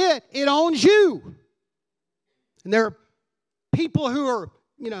own it. It owns you. And there are people who are,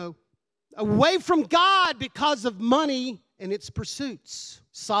 away from God because of money and its pursuits.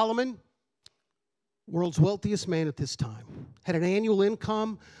 Solomon, world's wealthiest man at this time, had an annual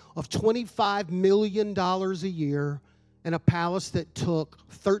income of $25 million a year and a palace that took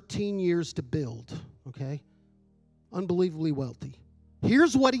 13 years to build, okay? Unbelievably wealthy.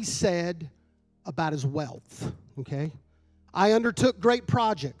 Here's what he said about his wealth, okay? I undertook great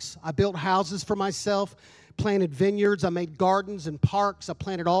projects. I built houses for myself, planted vineyards. I made gardens and parks. I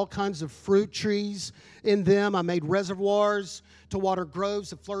planted all kinds of fruit trees in them. I made reservoirs to water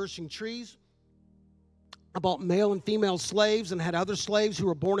groves of flourishing trees. I bought male and female slaves and had other slaves who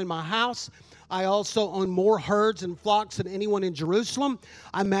were born in my house. I also owned more herds and flocks than anyone in Jerusalem.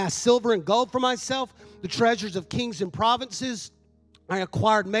 I amassed silver and gold for myself, the treasures of kings and provinces. I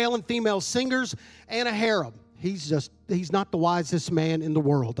acquired male and female singers and a harem. He's not the wisest man in the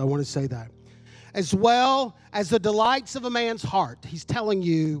world. I want to say that. As well as the delights of a man's heart. He's telling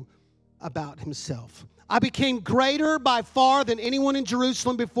you about himself. I became greater by far than anyone in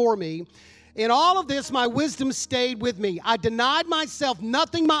Jerusalem before me. In all of this, my wisdom stayed with me. I denied myself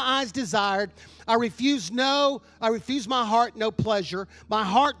nothing my eyes desired. I refused my heart no pleasure. My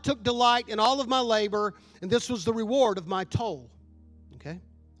heart took delight in all of my labor, and this was the reward of my toil. Okay?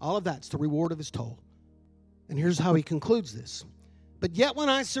 All of that's the reward of his toil. And here's how he concludes this. But yet when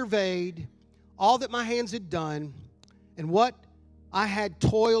I surveyed all that my hands had done and what I had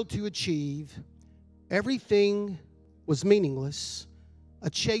toiled to achieve, everything was meaningless, a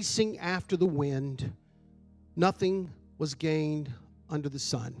chasing after the wind. Nothing was gained under the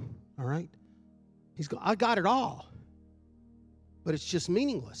sun, all right? I got it all, but it's just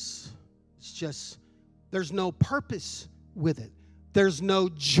meaningless. It's just, there's no purpose with it. There's no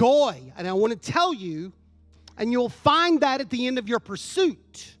joy. And I want to tell you, and you'll find that at the end of your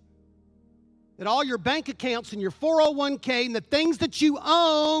pursuit, that all your bank accounts and your 401k and the things that you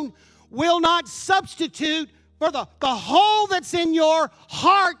own will not substitute for the hole that's in your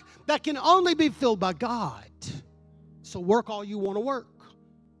heart that can only be filled by God. So work all you want to work.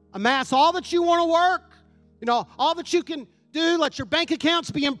 Amass all that you want to work. All that you can do. Let your bank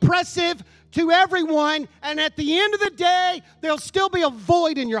accounts be impressive to everyone. And at the end of the day, there'll still be a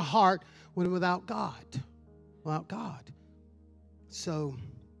void in your heart without God. Without God. So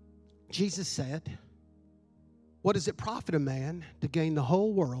Jesus said, what does it profit a man to gain the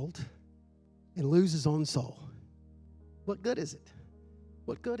whole world and lose his own soul? What good is it?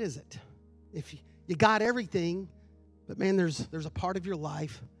 What good is it? If you got everything, but man, there's a part of your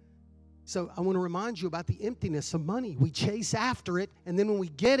life. So I want to remind you about the emptiness of money. We chase after it, and then when we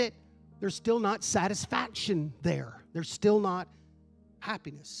get it, there's still not satisfaction there. There's still not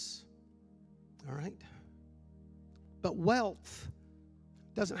happiness. All right? But wealth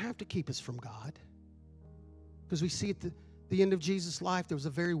doesn't have to keep us from God. Because we see at the end of Jesus' life, there was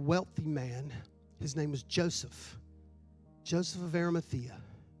a very wealthy man. His name was Joseph. Joseph of Arimathea.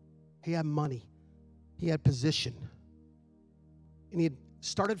 He had money. He had position. And he had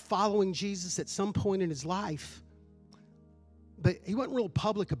started following Jesus at some point in his life. But he wasn't real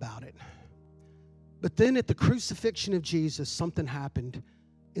public about it. But then at the crucifixion of Jesus, something happened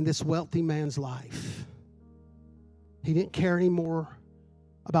in this wealthy man's life. He didn't care anymore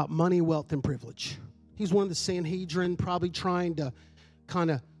about money, wealth, and privilege. He was one of the Sanhedrin, probably trying to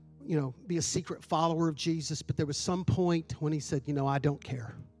kind of, be a secret follower of Jesus. But there was some point when he said, I don't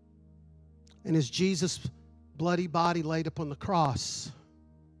care. And as Jesus' bloody body laid upon the cross,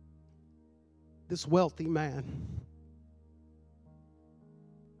 this wealthy man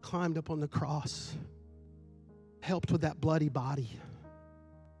climbed up on the cross, helped with that bloody body,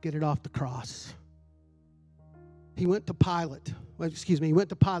 get it off the cross. He went to Pilate. He went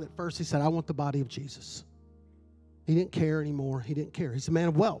to Pilate first. He said, I want the body of Jesus. He didn't care anymore. He didn't care. He's a man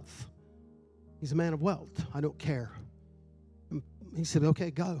of wealth. He's a man of wealth. I don't care. And he said,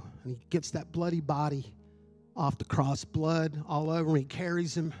 okay, go. And he gets that bloody body off the cross, blood all over him. He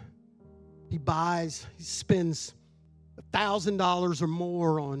carries him. He spends $1,000 or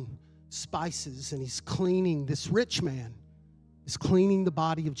more on spices, and he's cleaning. This rich man is cleaning the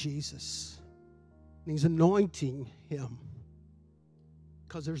body of Jesus. And he's anointing him.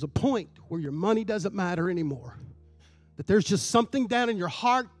 Because there's a point where your money doesn't matter anymore. That there's just something down in your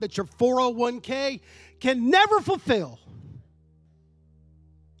heart that your 401k can never fulfill.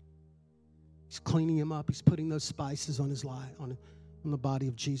 He's cleaning him up. He's putting those spices on his life, on the body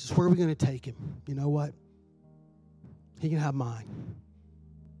of Jesus. Where are we going to take him? You know what? He can have mine.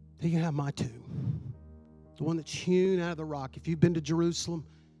 He can have my tomb. The one that's hewn out of the rock. If you've been to Jerusalem,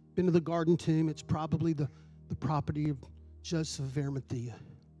 been to the Garden Tomb, it's probably the property of Joseph of Arimathea.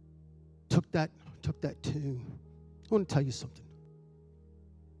 Took that tomb. I want to tell you something.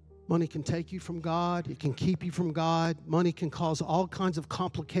 Money can take you from God. It can keep you from God. Money can cause all kinds of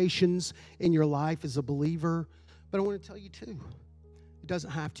complications in your life as a believer. But I want to tell you too, it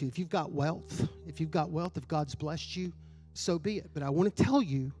doesn't have to. If you've got wealth, if God's blessed you, so be it. But I want to tell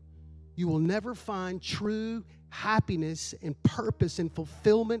you, you will never find true happiness and purpose and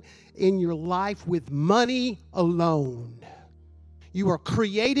fulfillment in your life with money alone. You are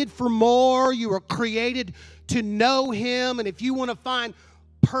created for more. You are created to know Him. And if you want to find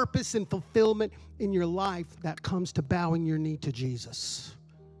purpose and fulfillment in your life, that comes to bowing your knee to Jesus.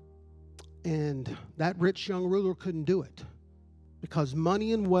 And that rich young ruler couldn't do it because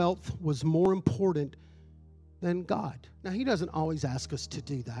money and wealth was more important than God. Now, He doesn't always ask us to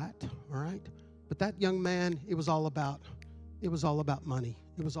do that, all right? But that young man, it was all about money.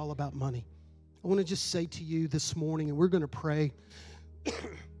 It was all about money. I want to just say to you this morning, and we're going to pray,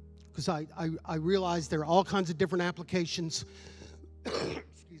 because I realize there are all kinds of different applications.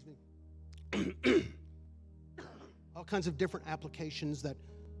 Excuse me. All kinds of different applications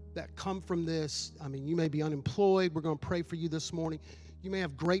that come from this. I mean, you may be unemployed. We're going to pray for you this morning. You may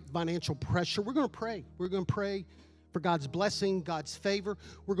have great financial pressure. We're going to pray. We're going to pray for God's blessing, God's favor.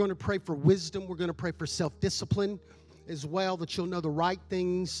 We're going to pray for wisdom. We're going to pray for self-discipline as well, that you'll know the right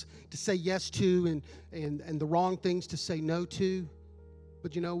things to say yes to and the wrong things to say no to.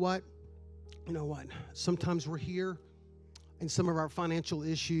 But you know what? Sometimes we're here and some of our financial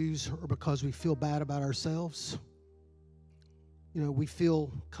issues are because we feel bad about ourselves. We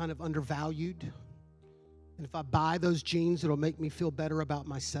feel kind of undervalued. And if I buy those jeans, it'll make me feel better about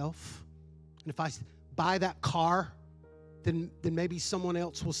myself. And if I buy that car, then maybe someone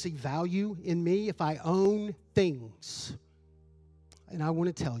else will see value in me if I own things. And I want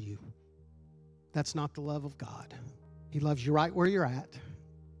to tell you, that's not the love of God. He loves you right where you're at.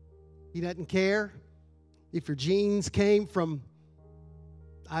 He doesn't care if your jeans came from,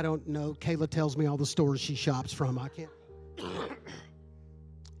 I don't know, Kayla tells me all the stores she shops from. I can't.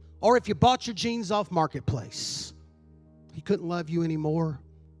 Or if you bought your jeans off Marketplace. He couldn't love you anymore,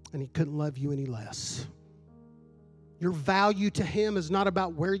 and he couldn't love you any less. Your value to him is not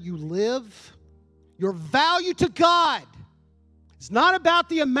about where you live. Your value to God is not about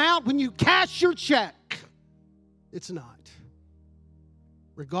the amount when you cash your check. It's not.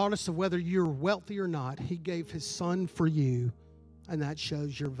 Regardless of whether you're wealthy or not, he gave his son for you, and that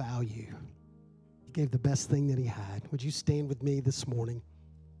shows your value. He gave the best thing that he had. Would you stand with me this morning?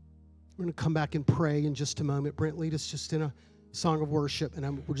 We're going to come back and pray in just a moment. Brent, lead us just in a song of worship,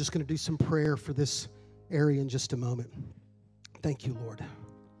 and we're just going to do some prayer for this area in just a moment. Thank you, Lord.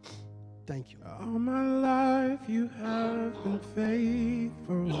 Thank you. All my life you have been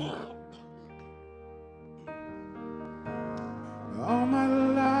faithful. All my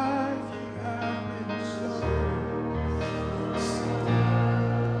life you have been so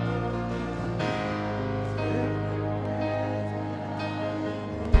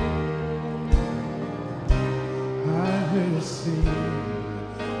I will sing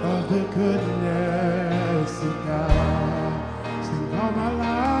of the goodness of God. Sing all my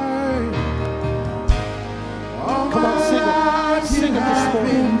life. All Come my on, life sing it this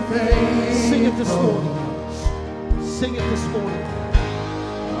morning. Faithful. Sing it this morning. Sing it this morning.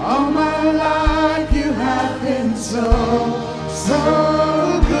 All my life you have been so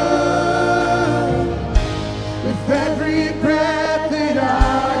good. With every breath that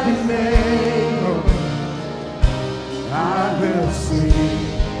I can make, I will sing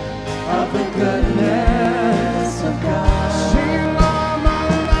of the goodness of God. Sing all my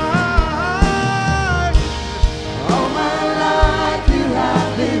life. All my life you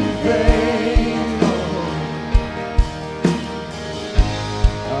have been faithful.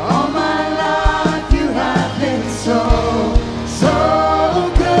 All my life you have been so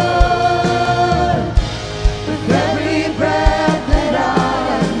good. With every breath that I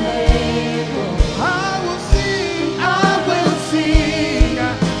am able, I will sing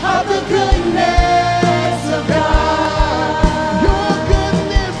of the goodness of God. Your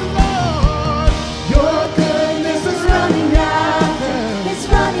goodness, Lord, your goodness is running after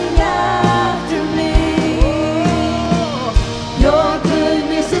me. Your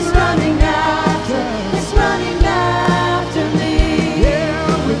goodness is running after me.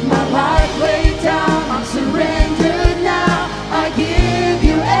 Yeah, with my life laid down, I'm surrendered now. I give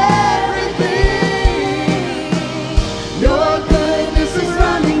you everything. Your goodness is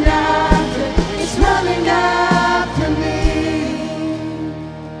running after me.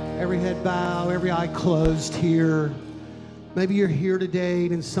 Every head bow, every eye closed here. Maybe you're here today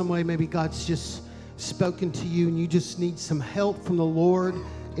and in some way maybe God's just spoken to you and you just need some help from the Lord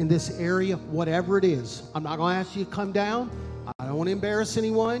in this area, whatever it is. I'm not going to ask you to come down. I don't want to embarrass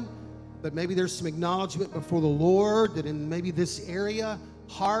anyone, but maybe there's some acknowledgement before the Lord that in maybe this area,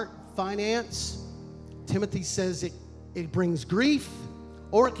 heart, finance, Timothy says it brings grief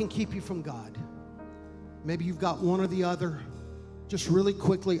or it can keep you from God. Maybe you've got one or the other. Just really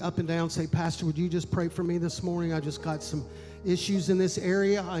quickly up and down say, Pastor, would you just pray for me this morning? I just got some issues in this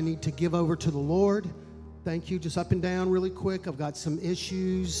area I need to give over to the Lord. Thank you. Just up and down really quick. I've got some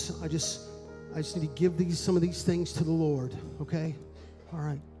issues. I just need to give some of these things to the Lord. Okay? All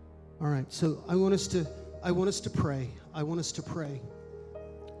right. So I want us to pray. I want us to pray.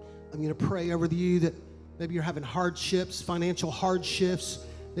 I'm going to pray over you that maybe you're having hardships, financial hardships.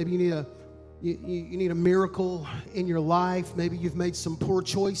 Maybe you need a miracle in your life. Maybe you've made some poor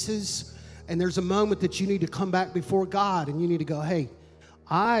choices, and there's a moment that you need to come back before God, and you need to go, hey,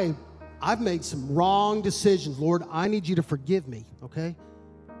 I've made some wrong decisions. Lord, I need you to forgive me, okay?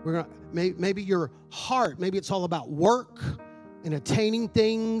 Maybe your heart, maybe it's all about work and attaining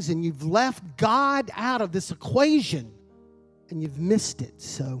things, and you've left God out of this equation, and you've missed it.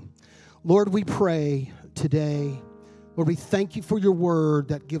 So, Lord, we pray today. Lord, we thank you for your word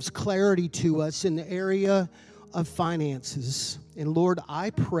that gives clarity to us in the area of finances. And Lord,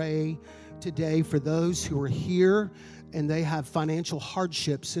 I pray today for those who are here and they have financial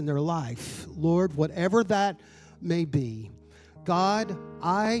hardships in their life. Lord, whatever that may be, God,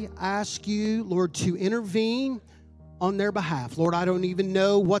 I ask you, Lord, to intervene on their behalf. Lord, I don't even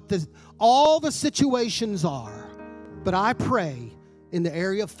know what all the situations are, but I pray in the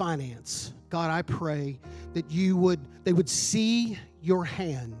area of finance. God, I pray that they would see your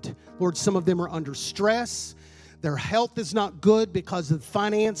hand. Lord, some of them are under stress. Their health is not good because of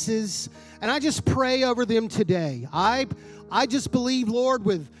finances. And I just pray over them today. I just believe, Lord,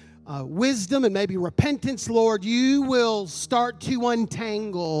 with wisdom and maybe repentance, Lord, you will start to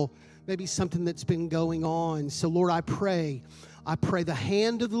untangle maybe something that's been going on. So, Lord, I pray the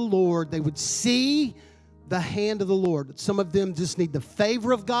hand of the Lord, they would see the hand of the Lord. Some of them just need the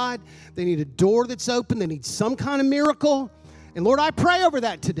favor of God. They need a door that's open. They need some kind of miracle. And, Lord, I pray over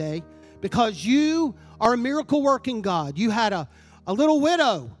that today because you are a miracle-working God. You had a little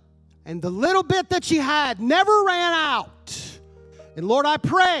widow, and the little bit that she had never ran out. And, Lord, I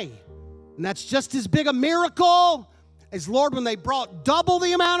pray, and that's just as big a miracle as, Lord, when they brought double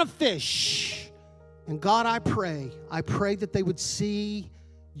the amount of fish. And God, I pray that they would see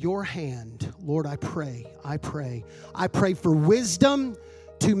your hand. Lord, I pray for wisdom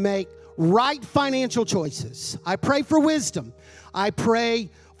to make right financial choices. I pray for wisdom. I pray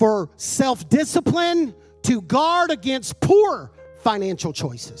for self-discipline to guard against poor financial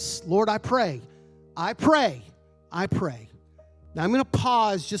choices. Lord, I pray. Now I'm going to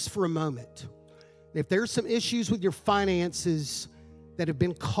pause just for a moment. If there's some issues with your finances that have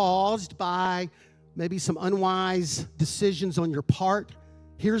been caused by maybe some unwise decisions on your part,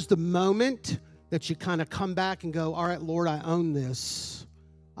 here's the moment that you kind of come back and go, all right, Lord, I own this,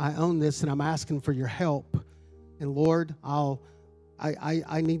 and I'm asking for your help. And Lord, I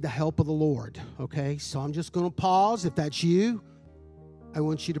need the help of the Lord, okay? So I'm just going to pause. If that's you, I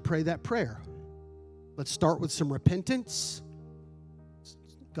want you to pray that prayer. Let's start with some repentance.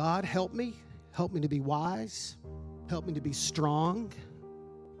 God, help me. Help me to be wise. Help me to be strong.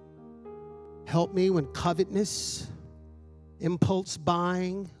 Help me when covetousness, impulse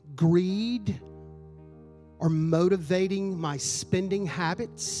buying, greed are motivating my spending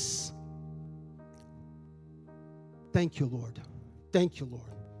habits. Thank you, Lord. Thank you,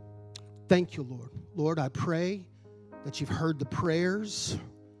 Lord. Thank you, Lord. Lord, I pray that you've heard the prayers.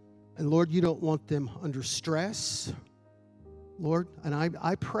 And Lord, you don't want them under stress. Lord, and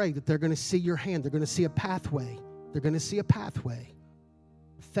I pray that they're going to see your hand. They're going to see a pathway. They're going to see a pathway.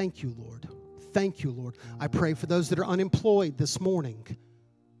 Thank you, Lord. Thank you, Lord. I pray for those that are unemployed this morning.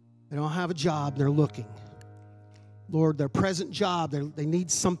 They don't have a job. They're looking. Lord, their present job, they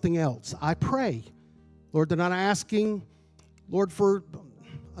need something else. I pray, Lord, they're not asking, Lord, for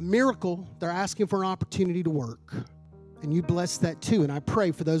a miracle. They're asking for an opportunity to work. And you bless that too. And I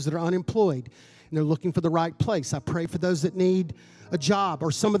pray for those that are unemployed and they're looking for the right place. I pray for those that need a job, or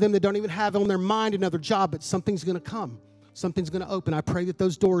some of them that don't even have on their mind another job, but something's going to come. Something's going to open. I pray that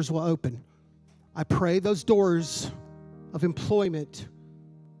those doors will open. I pray those doors of employment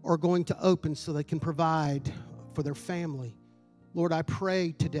are going to open so they can provide for their family. Lord, I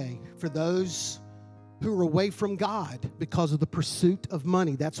pray today for those who are away from God because of the pursuit of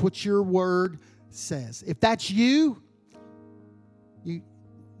money. That's what your word says. If that's you,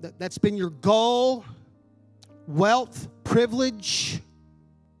 that's been your goal, wealth, privilege,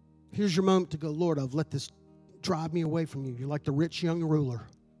 here's your moment to go, Lord, I've let this drive me away from you. You're like the rich young ruler.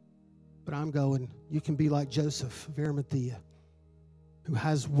 But I'm going, you can be like Joseph of Arimathea, who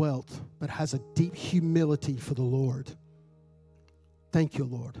has wealth, but has a deep humility for the Lord. Thank you,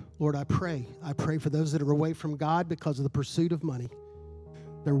 Lord. Lord, I pray for those that are away from God because of the pursuit of money.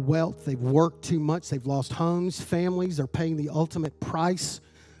 Their wealth, they've worked too much. They've lost homes, families. They're paying the ultimate price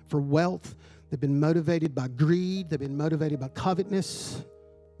for wealth. They've been motivated by greed. They've been motivated by covetousness.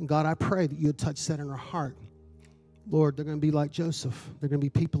 And God, I pray that you would touch that in our heart. Lord, they're going to be like Joseph. They're going to be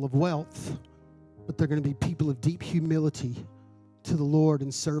people of wealth, but they're going to be people of deep humility to the Lord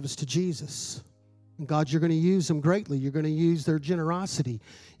and service to Jesus. And God, you're going to use them greatly. You're going to use their generosity.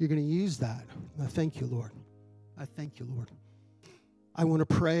 You're going to use that. I thank you, Lord. I thank you, Lord. I want to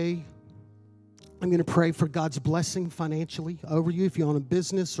pray. I'm going to pray for God's blessing financially over you. If you own a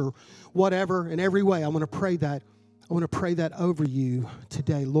business or whatever, in every way, I want to pray that. I want to pray that over you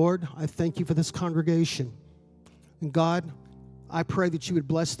today. Lord, I thank you for this congregation. And God, I pray that you would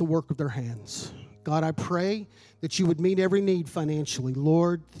bless the work of their hands. God, I pray that you would meet every need financially.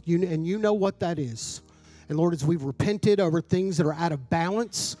 Lord, you know what that is. And Lord, as we've repented over things that are out of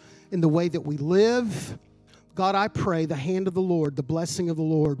balance in the way that we live, God, I pray the hand of the Lord, the blessing of the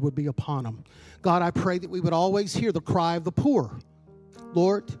Lord would be upon them. God, I pray that we would always hear the cry of the poor,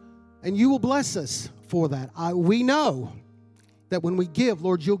 Lord, and you will bless us for that. We know that when we give,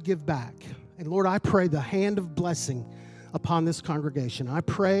 Lord, you'll give back. And Lord, I pray the hand of blessing upon this congregation. I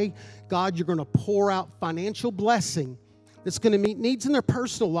pray, God, you're going to pour out financial blessing that's going to meet needs in their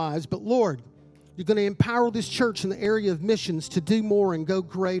personal lives, but Lord, You're going to empower this church in the area of missions to do more and do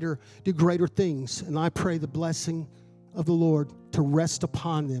greater things. And I pray the blessing of the Lord to rest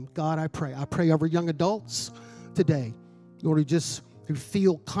upon them. God, I pray over young adults today, Lord, who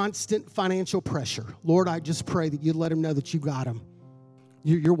feel constant financial pressure. Lord, I just pray that you let them know that you got them.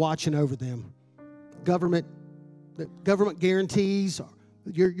 You're watching over them. Government guarantees,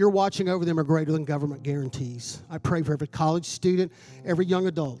 you're watching over them are greater than government guarantees. I pray for every college student, every young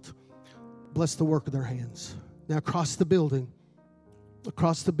adult. Bless the work of their hands. Now across the building,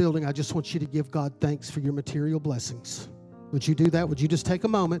 I just want you to give God thanks for your material blessings. Would you do that? Would you just take a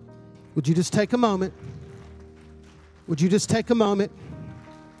moment? Would you just take a moment? Would you just take a moment?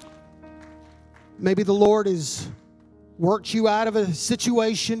 Maybe the Lord has worked you out of a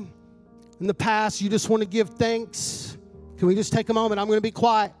situation in the past. You just want to give thanks. Can we just take a moment? I'm going to be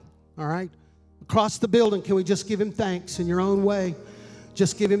quiet, all right? Across the building, can we just give him thanks in your own way?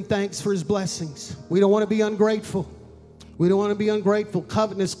 Just give him thanks for his blessings. We don't want to be ungrateful. We don't want to be ungrateful.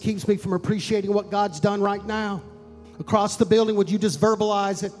 Covetousness keeps me from appreciating what God's done right now. Across the building, would you just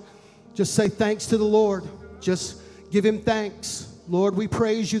verbalize it? Just say thanks to the Lord. Just give him thanks. Lord, we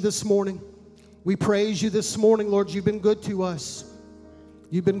praise you this morning. We praise you this morning, Lord. You've been good to us.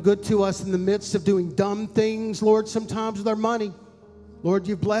 You've been good to us in the midst of doing dumb things, Lord, sometimes with our money. Lord,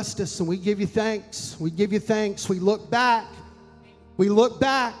 you've blessed us, and we give you thanks. We give you thanks. We look back. We look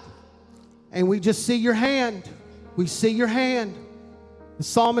back, and we just see your hand. We see your hand. The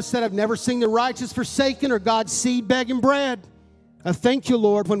psalmist said, I've never seen the righteous forsaken or God's seed begging bread. I thank you,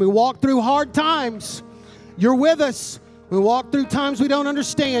 Lord, when we walk through hard times, you're with us. When we walk through times we don't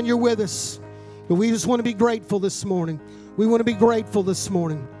understand, you're with us. But we just want to be grateful this morning. We want to be grateful this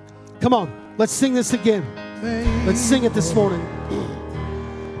morning. Come on, let's sing this again. Let's sing it this morning.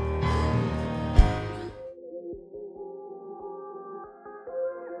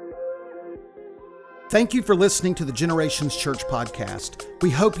 Thank you for listening to the Generations Church podcast. We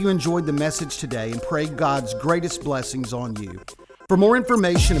hope you enjoyed the message today and pray God's greatest blessings on you. For more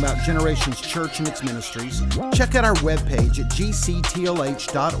information about Generations Church and its ministries, check out our webpage at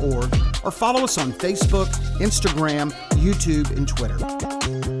gctlh.org or follow us on Facebook, Instagram, YouTube, and Twitter.